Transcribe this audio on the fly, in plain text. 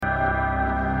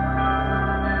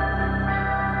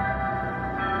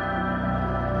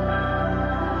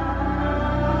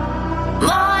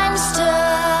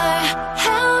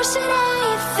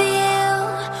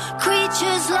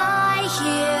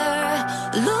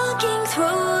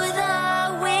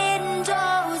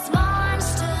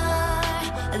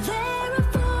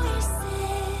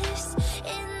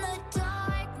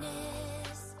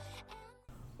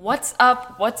What's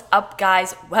up? What's up,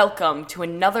 guys? Welcome to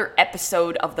another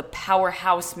episode of the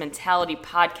Powerhouse Mentality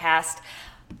Podcast.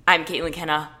 I'm Caitlin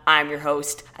Kenna. I'm your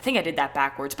host. I think I did that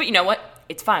backwards, but you know what?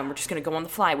 It's fine. We're just going to go on the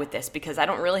fly with this because I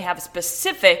don't really have a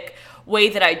specific way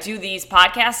that I do these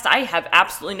podcasts. I have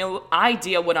absolutely no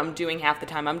idea what I'm doing half the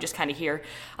time. I'm just kind of here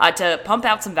to pump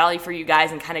out some value for you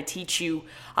guys and kind of teach you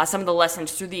some of the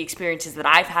lessons through the experiences that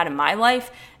I've had in my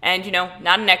life. And,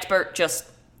 not an expert, just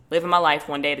living my life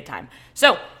one day at a time.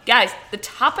 So, guys, the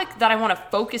topic that I want to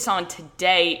focus on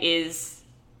today is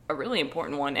a really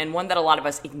important one and one that a lot of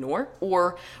us ignore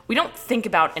or we don't think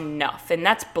about enough, and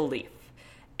that's belief.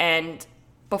 And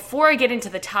before I get into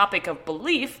the topic of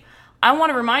belief, I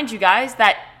want to remind you guys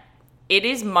that it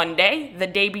is Monday, the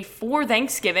day before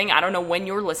Thanksgiving. I don't know when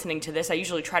you're listening to this. I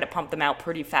usually try to pump them out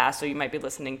pretty fast, so you might be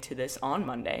listening to this on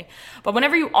Monday. But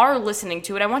whenever you are listening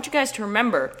to it, I want you guys to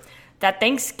remember that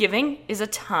Thanksgiving is a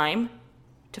time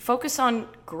to focus on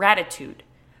gratitude,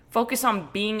 focus on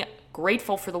being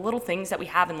grateful for the little things that we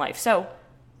have in life. So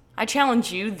I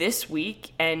challenge you this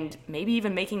week, and maybe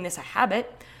even making this a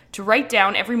habit, to write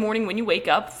down every morning when you wake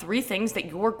up 3 things that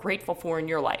you're grateful for in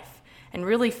your life and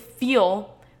really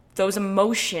feel those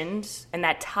emotions and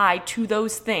that tie to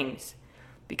those things.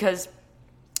 Because,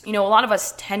 a lot of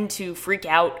us tend to freak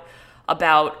out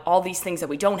about all these things that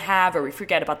we don't have, or we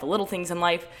forget about the little things in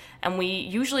life, and we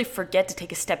usually forget to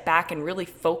take a step back and really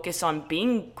focus on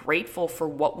being grateful for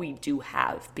what we do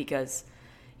have, because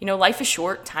life is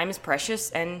short, time is precious,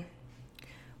 and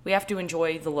we have to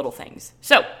enjoy the little things.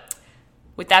 So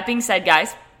with that being said,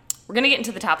 guys, we're going to get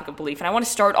into the topic of belief, and I want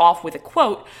to start off with a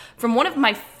quote from one of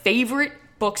my favorite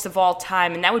books of all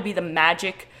time, and that would be The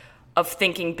Magic of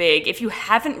Thinking Big. If you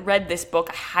haven't read this book,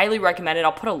 I highly recommend it.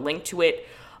 I'll put a link to it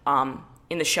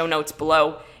in the show notes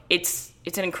below. It's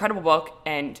an incredible book,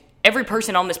 and every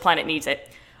person on this planet needs it.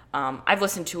 I've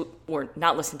listened to, or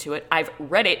not listened to it, I've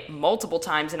read it multiple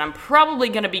times, and I'm probably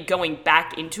going to be going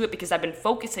back into it because I've been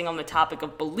focusing on the topic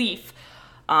of belief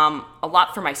a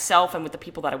lot for myself and with the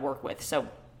people that I work with. So,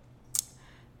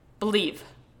 believe.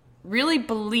 Really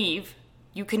believe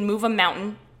you can move a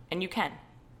mountain, and you can.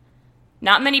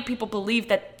 Not many people believe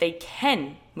that they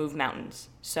can move mountains.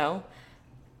 So,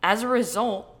 as a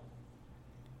result,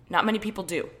 not many people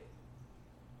do.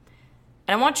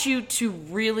 And I want you to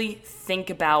really think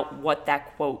about what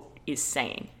that quote is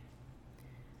saying.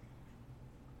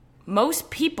 Most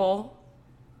people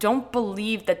don't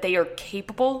believe that they are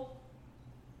capable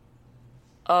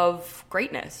of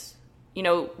greatness.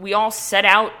 We all set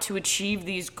out to achieve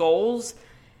these goals,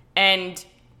 and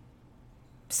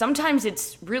sometimes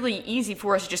it's really easy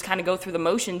for us to just kind of go through the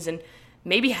motions and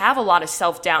maybe have a lot of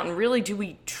self-doubt. And really, do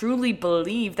we truly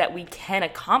believe that we can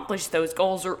accomplish those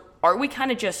goals, or are we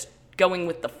kind of just going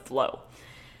with the flow?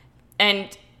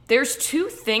 And there's 2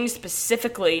 things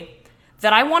specifically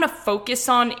that I want to focus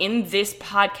on in this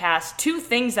podcast, 2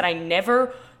 things that I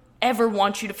never, ever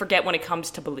want you to forget when it comes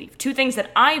to belief. 2 things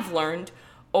that I've learned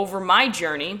over my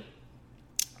journey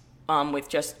with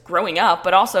just growing up,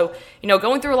 but also,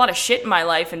 going through a lot of shit in my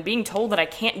life and being told that I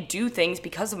can't do things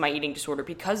because of my eating disorder,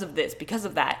 because of this, because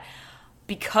of that,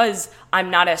 because I'm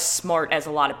not as smart as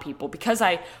a lot of people, because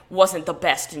I wasn't the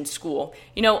best in school.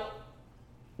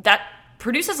 That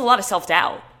produces a lot of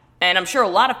self-doubt. And I'm sure a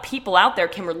lot of people out there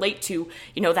can relate to,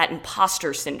 that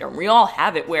imposter syndrome. We all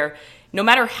have it, where no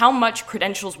matter how much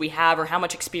credentials we have or how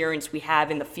much experience we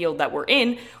have in the field that we're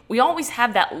in, we always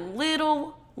have that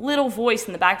little voice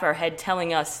in the back of our head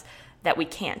telling us that we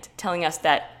can't, telling us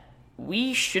that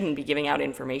we shouldn't be giving out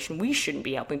information, we shouldn't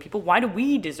be helping people, why do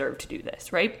we deserve to do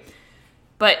this, right?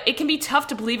 But it can be tough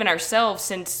to believe in ourselves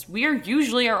since we are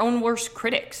usually our own worst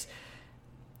critics.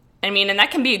 And that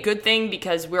can be a good thing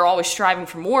because we're always striving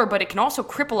for more, but it can also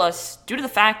cripple us due to the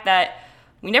fact that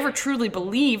we never truly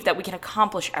believe that we can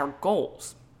accomplish our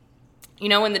goals.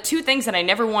 And the 2 things that I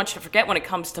never want you to forget when it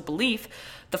comes to belief,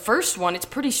 the first one, it's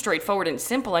pretty straightforward and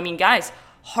simple. Guys,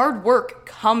 hard work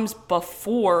comes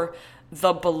before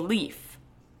the belief.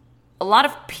 A lot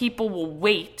of people will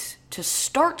wait to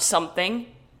start something.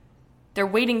 They're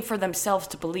waiting for themselves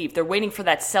to believe. They're waiting for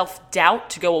that self-doubt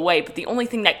to go away. But the only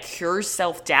thing that cures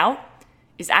self-doubt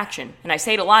is action. And I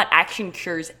say it a lot, action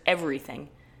cures everything,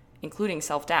 including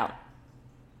self-doubt.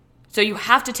 So you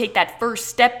have to take that first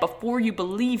step before you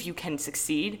believe you can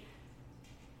succeed.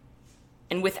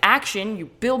 And with action, you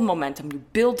build momentum, you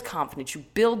build confidence, you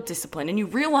build discipline, and you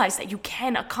realize that you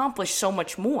can accomplish so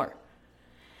much more.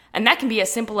 And that can be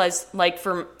as simple as,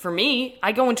 for me,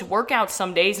 I go into workouts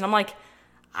some days and I'm like,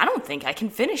 I don't think I can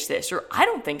finish this, or I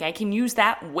don't think I can use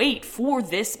that weight for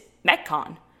this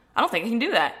Metcon. I don't think I can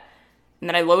do that. And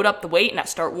then I load up the weight and I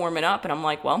start warming up and I'm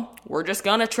like, well, we're just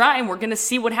going to try and we're going to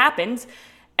see what happens.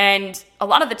 And a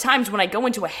lot of the times when I go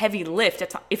into a heavy lift,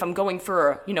 if I'm going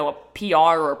for a PR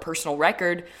or a personal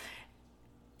record,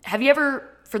 have you ever,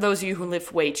 for those of you who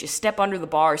lift weights, you step under the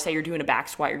bar, say you're doing a back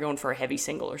squat, you're going for a heavy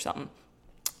single or something.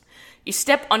 You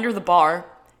step under the bar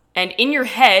and in your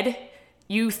head,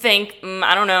 you think,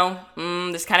 I don't know,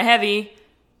 this is kind of heavy.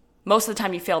 Most of the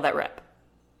time you fail that rep.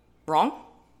 Wrong?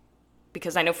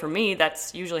 Because I know for me,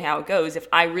 that's usually how it goes. If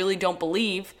I really don't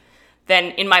believe,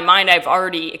 then in my mind, I've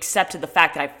already accepted the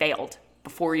fact that I failed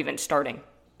before even starting.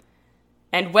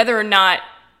 And whether or not,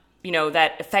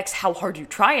 that affects how hard you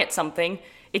try at something,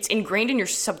 it's ingrained in your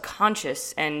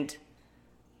subconscious, and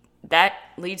that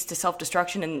leads to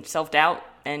self-destruction and self-doubt,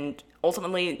 and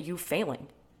ultimately you failing,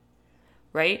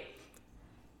 right?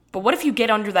 But what if you get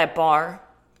under that bar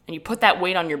and you put that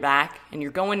weight on your back and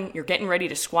you're getting ready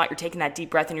to squat, you're taking that deep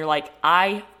breath and you're like,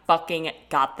 I fucking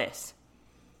got this.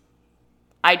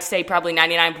 I'd say probably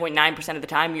 99.9% of the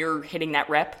time you're hitting that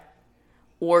rep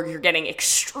or you're getting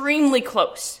extremely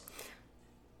close.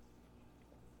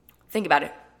 Think about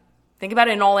it. Think about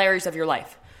it in all areas of your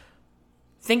life.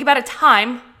 Think about a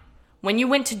time when you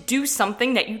went to do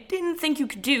something that you didn't think you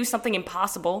could do, something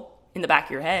impossible in the back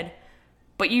of your head,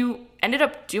 but you ended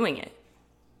up doing it.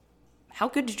 How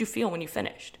good did you feel when you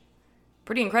finished?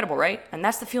 Pretty incredible, right? And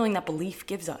that's the feeling that belief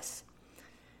gives us.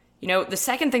 The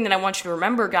second thing that I want you to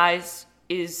remember, guys,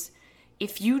 is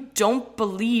if you don't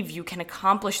believe you can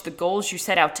accomplish the goals you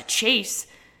set out to chase,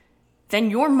 then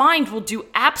your mind will do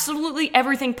absolutely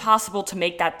everything possible to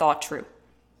make that thought true.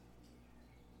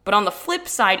 But on the flip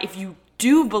side, if you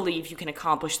do believe you can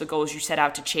accomplish the goals you set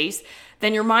out to chase,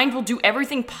 then your mind will do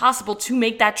everything possible to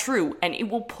make that true, and it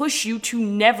will push you to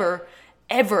never,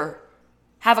 ever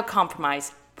have a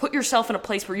compromise. Put yourself in a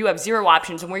place where you have zero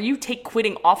options and where you take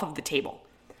quitting off of the table.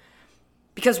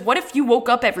 Because what if you woke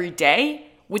up every day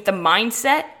with the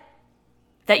mindset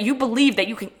that you believe that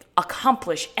you can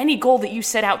accomplish any goal that you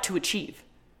set out to achieve?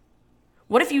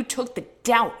 What if you took the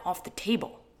doubt off the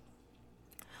table?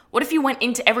 What if you went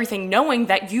into everything knowing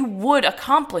that you would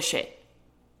accomplish it?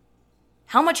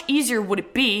 How much easier would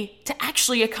it be to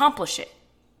actually accomplish it?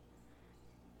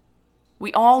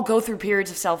 We all go through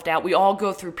periods of self-doubt. We all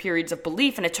go through periods of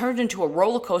belief, and it turns into a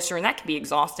roller coaster, and that can be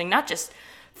exhausting, not just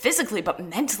physically, but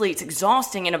mentally. It's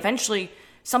exhausting, and eventually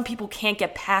some people can't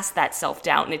get past that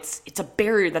self-doubt, and it's a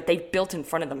barrier that they've built in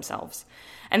front of themselves.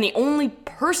 And the only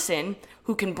person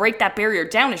who can break that barrier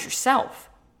down is yourself.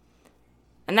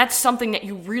 And that's something that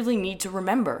you really need to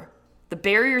remember. The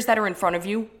barriers that are in front of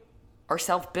you are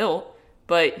self-built,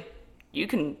 but you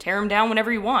can tear them down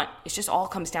whenever you want. It just all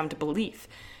comes down to belief.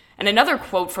 And another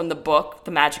quote from the book,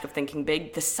 The Magic of Thinking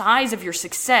Big, the size of your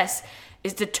success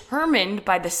is determined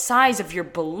by the size of your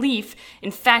belief.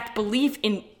 In fact, belief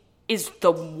is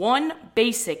the one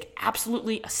basic,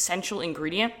 absolutely essential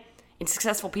ingredient in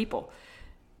successful people.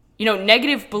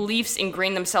 Negative beliefs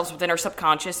ingrain themselves within our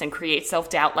subconscious and create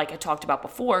self-doubt like I talked about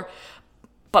before,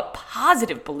 but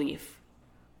positive belief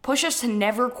push us to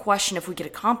never question if we could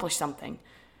accomplish something.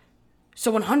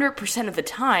 So 100% of the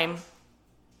time,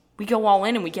 we go all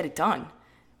in and we get it done.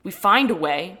 We find a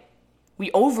way.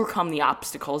 We overcome the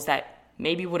obstacles that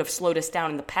maybe would have slowed us down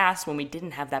in the past when we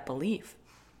didn't have that belief.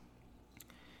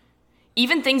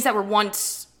 Even things that were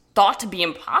once thought to be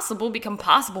impossible become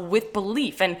possible with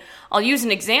belief. And I'll use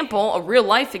an example, a real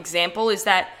life example, is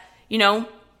that,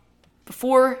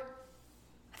 before,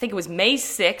 I think it was May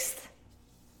 6th,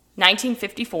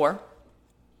 1954,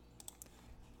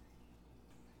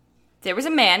 there was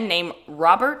a man named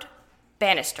Robert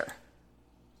Bannister.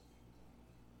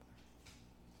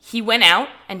 He went out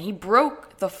and he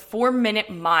broke the 4-minute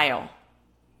mile.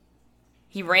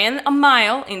 He ran a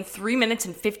mile in 3 minutes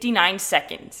and 59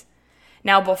 seconds.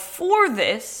 Now, before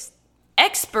this,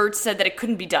 experts said that it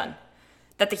couldn't be done,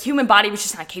 that the human body was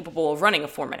just not capable of running a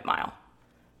 4-minute mile.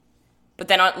 But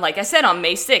then, like I said, on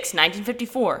May 6,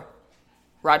 1954,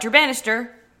 Roger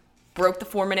Bannister broke the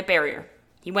 4-minute barrier.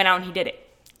 He went out and he did it.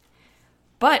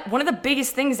 But one of the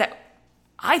biggest things that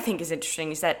I think is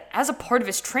interesting is that as a part of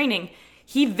his training,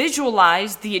 he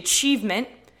visualized the achievement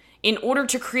in order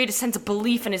to create a sense of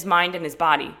belief in his mind and his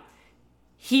body.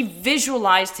 He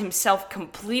visualized himself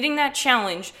completing that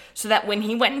challenge so that when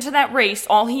he went into that race,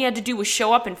 all he had to do was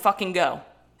show up and fucking go.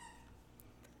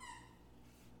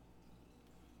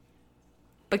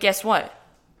 But guess what?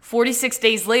 46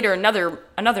 days later,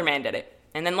 another man did it.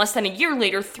 And then less than a year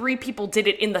later, 3 people did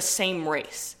it in the same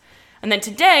race. And then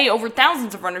today, over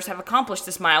thousands of runners have accomplished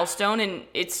this milestone, and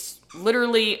it's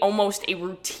literally almost a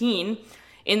routine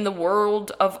in the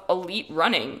world of elite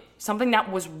running. Something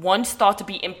that was once thought to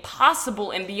be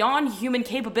impossible and beyond human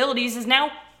capabilities is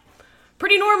now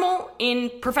pretty normal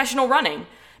in professional running.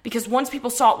 Because once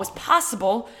people saw it was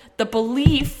possible, the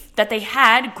belief that they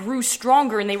had grew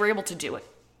stronger and they were able to do it.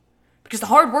 Because the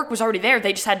hard work was already there,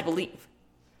 they just had to believe.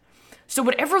 So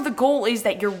whatever the goal is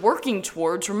that you're working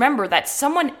towards, remember that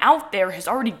someone out there has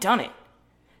already done it.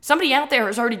 Somebody out there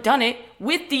has already done it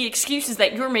with the excuses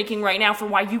that you're making right now for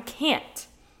why you can't.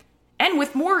 And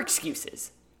with more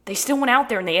excuses. They still went out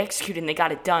there and they executed and they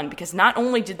got it done. Because not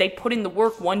only did they put in the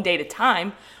work one day at a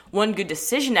time, one good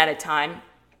decision at a time,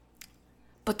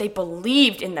 but they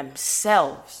believed in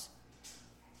themselves.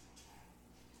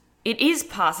 It is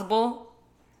possible,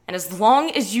 and as long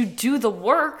as you do the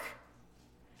work,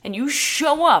 and you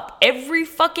show up every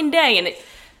fucking day, and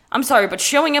I'm sorry, but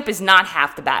showing up is not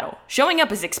half the battle. Showing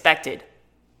up is expected.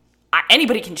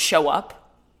 Anybody can show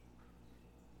up.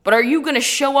 But are you going to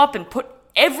show up and put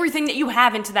everything that you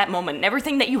have into that moment, and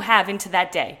everything that you have into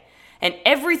that day, and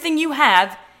everything you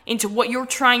have into what you're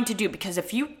trying to do? Because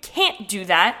if you can't do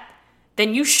that,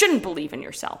 then you shouldn't believe in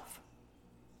yourself.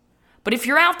 But if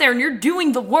you're out there and you're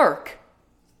doing the work,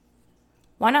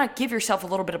 why not give yourself a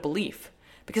little bit of belief?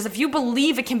 Because if you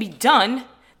believe it can be done,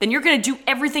 then you're going to do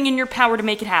everything in your power to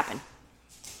make it happen.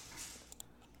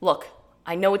 Look,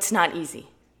 I know it's not easy.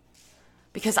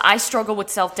 Because I struggle with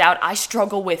self-doubt. I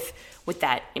struggle with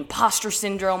that imposter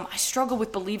syndrome. I struggle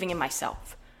with believing in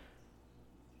myself.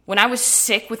 When I was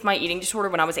sick with my eating disorder,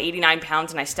 when I was 89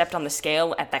 pounds and I stepped on the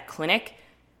scale at that clinic,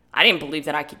 I didn't believe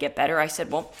that I could get better. I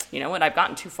said, well, you know what? I've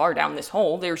gotten too far down this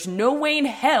hole. There's no way in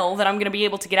hell that I'm going to be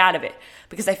able to get out of it.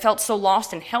 Because I felt so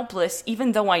lost and helpless,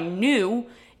 even though I knew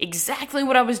exactly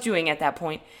what I was doing at that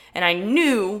point. And I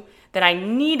knew that I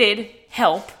needed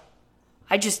help.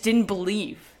 I just didn't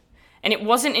believe. And it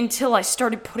wasn't until I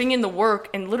started putting in the work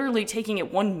and literally taking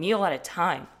it one meal at a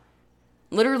time.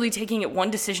 Literally taking it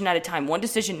one decision at a time. One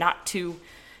decision not to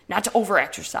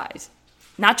over-exercise.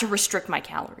 Not to restrict my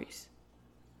calories.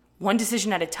 One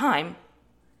decision at a time.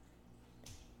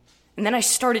 And then I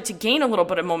started to gain a little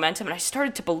bit of momentum and I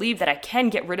started to believe that I can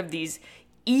get rid of these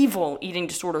evil eating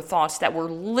disorder thoughts that were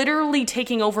literally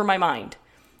taking over my mind.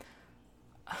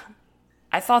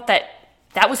 I thought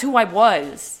that was who I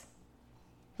was,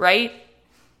 right?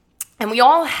 And we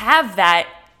all have that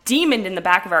demon in the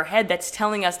back of our head that's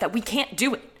telling us that we can't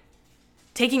do it.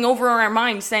 Taking over our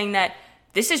mind saying that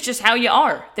this is just how you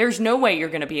are. There's no way you're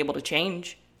going to be able to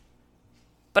change.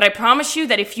 But I promise you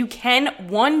that if you can,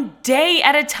 one day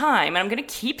at a time, and I'm going to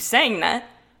keep saying that,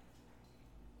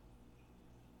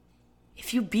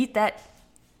 if you beat that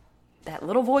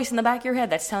little voice in the back of your head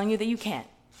that's telling you that you can't,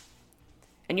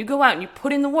 and you go out and you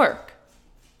put in the work,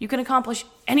 you can accomplish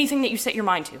anything that you set your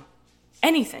mind to.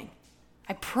 Anything.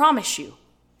 I promise you.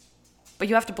 But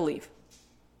you have to believe.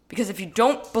 Because if you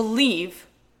don't believe,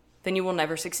 then you will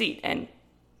never succeed. And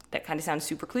that kind of sounds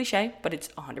super cliche, but it's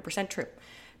 100% true.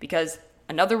 Because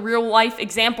another real life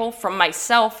example from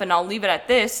myself, and I'll leave it at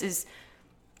this, is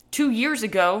 2 years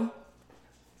ago,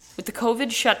 with the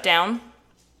COVID shutdown,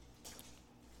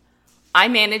 I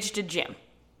managed a gym,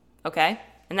 okay?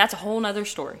 And that's a whole nother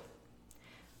story.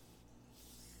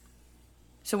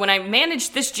 So when I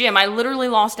managed this gym, I literally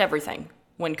lost everything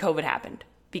when COVID happened.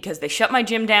 Because they shut my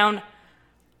gym down,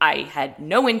 I had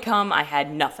no income, I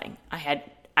had nothing.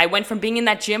 I went from being in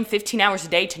that gym 15 hours a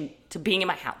day to being in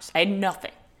my house. I had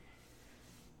nothing.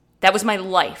 That was my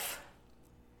life.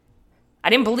 I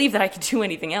didn't believe that I could do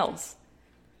anything else.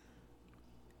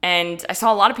 And I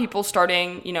saw a lot of people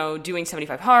starting, doing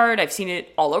 75 hard. I've seen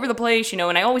it all over the place, and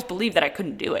I always believed that I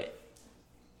couldn't do it.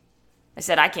 I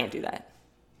said, I can't do that.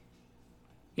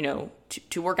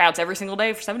 Two workouts every single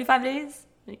day for 75 days?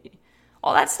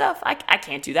 All that stuff, I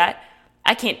can't do that.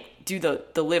 I can't do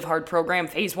the Live Hard program.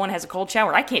 Phase 1 has a cold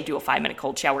shower. I can't do a 5-minute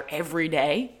cold shower every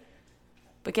day.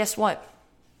 But guess what?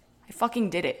 I fucking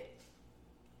did it.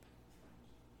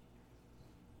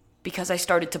 Because I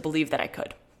started to believe that I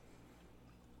could.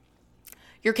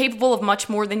 You're capable of much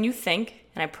more than you think,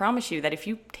 and I promise you that if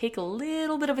you take a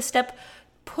little bit of a step,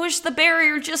 push the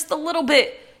barrier just a little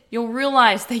bit, you'll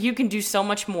realize that you can do so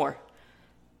much more.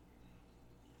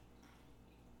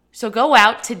 So go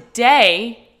out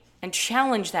today and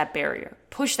challenge that barrier.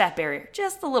 Push that barrier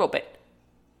just a little bit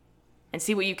and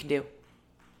see what you can do.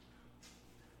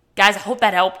 Guys, I hope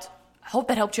that helped. I hope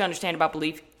that helped you understand about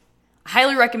belief. I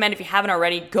highly recommend, if you haven't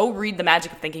already, go read The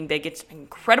Magic of Thinking Big. It's an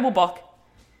incredible book,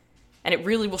 and it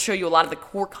really will show you a lot of the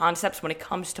core concepts when it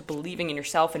comes to believing in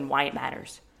yourself and why it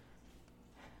matters.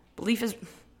 Belief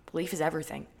is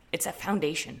everything. It's a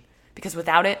foundation, because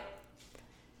without it,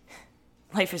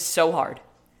 life is so hard.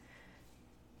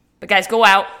 But guys, go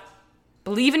out,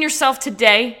 believe in yourself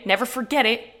today, never forget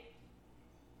it,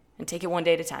 and take it one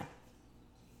day at a time.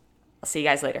 I'll see you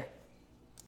guys later.